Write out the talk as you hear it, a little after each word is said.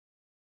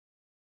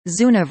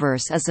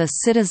Zooniverse is a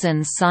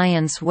citizen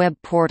science web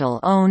portal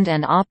owned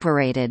and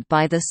operated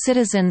by the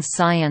Citizen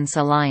Science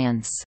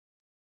Alliance.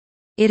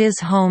 It is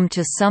home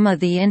to some of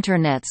the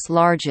Internet's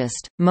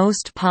largest,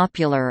 most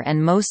popular and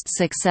most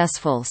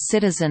successful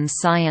citizen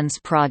science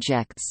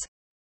projects.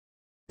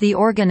 The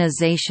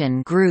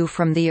organization grew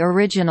from the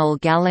original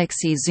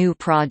Galaxy Zoo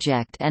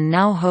project and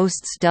now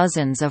hosts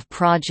dozens of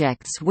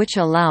projects which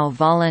allow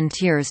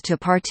volunteers to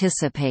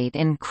participate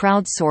in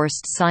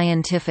crowdsourced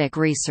scientific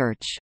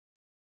research.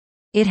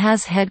 It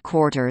has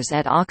headquarters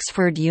at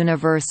Oxford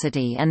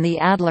University and the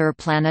Adler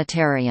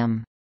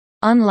Planetarium.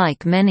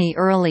 Unlike many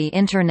early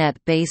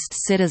Internet-based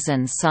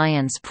citizen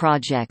science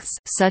projects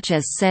such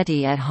as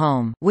SETI at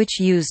Home,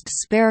 which used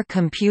spare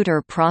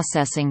computer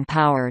processing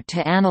power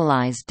to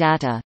analyze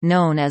data,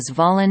 known as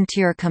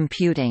volunteer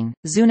computing,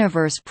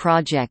 Zooniverse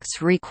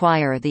projects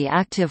require the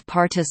active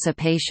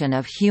participation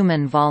of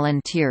human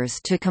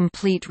volunteers to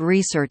complete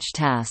research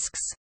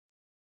tasks.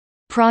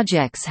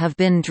 Projects have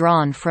been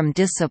drawn from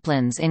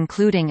disciplines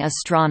including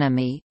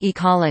astronomy,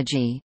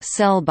 ecology,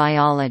 cell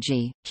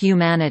biology,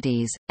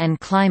 humanities, and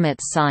climate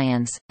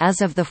science.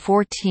 As of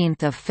 14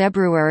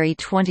 February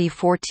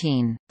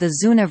 2014, the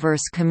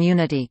Zooniverse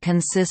community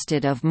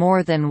consisted of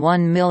more than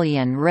 1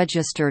 million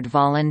registered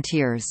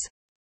volunteers.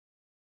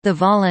 The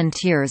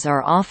volunteers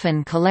are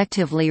often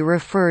collectively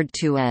referred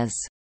to as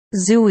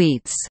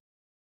Zooites.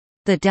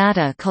 The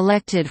data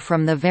collected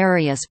from the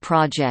various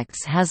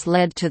projects has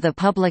led to the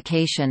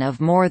publication of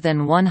more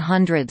than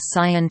 100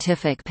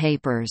 scientific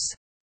papers.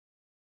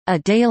 A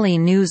daily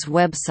news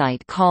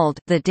website called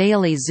The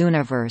Daily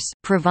Zooniverse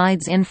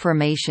provides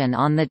information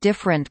on the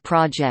different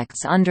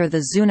projects under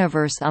the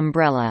Zooniverse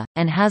umbrella,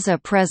 and has a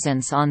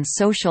presence on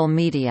social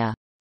media.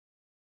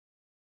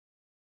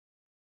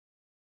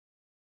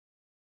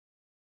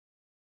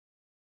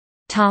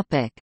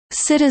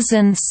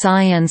 Citizen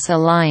Science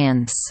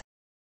Alliance.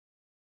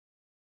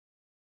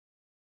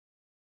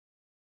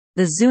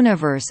 The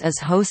Zooniverse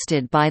is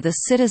hosted by the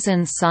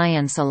Citizen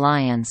Science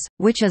Alliance,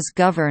 which is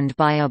governed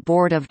by a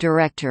board of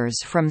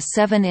directors from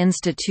 7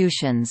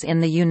 institutions in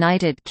the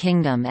United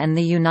Kingdom and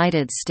the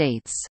United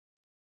States.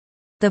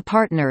 The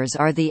partners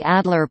are the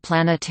Adler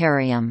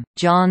Planetarium,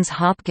 Johns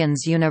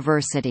Hopkins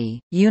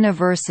University,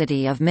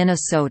 University of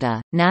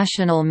Minnesota,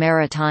 National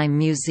Maritime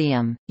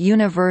Museum,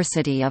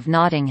 University of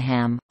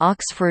Nottingham,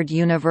 Oxford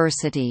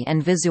University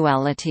and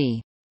Visuality.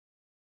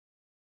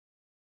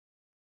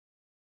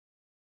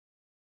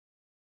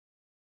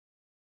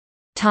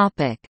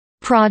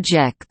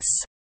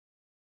 Projects.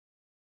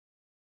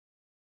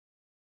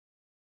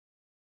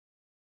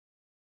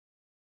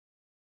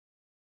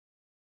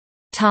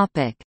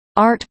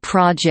 Art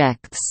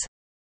projects.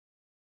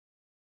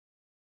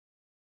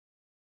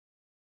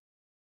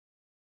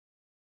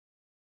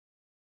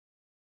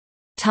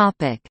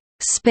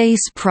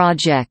 Space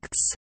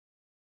projects.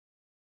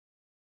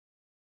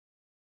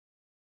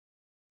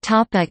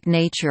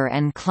 Nature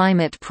and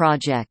climate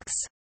projects.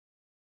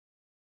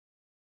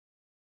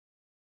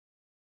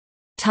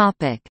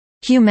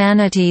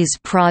 Humanities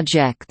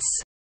projects.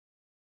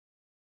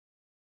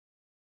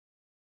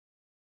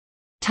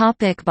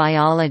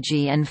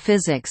 Biology and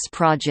physics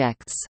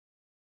projects.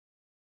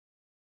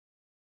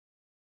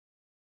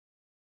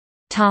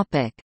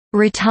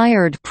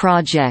 Retired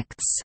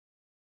projects.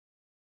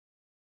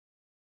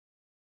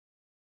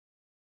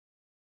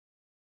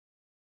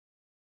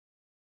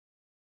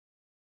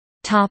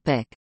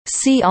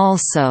 See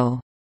also: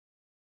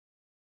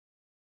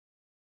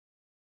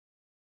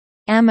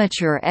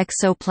 Amateur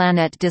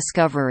exoplanet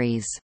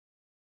discoveries.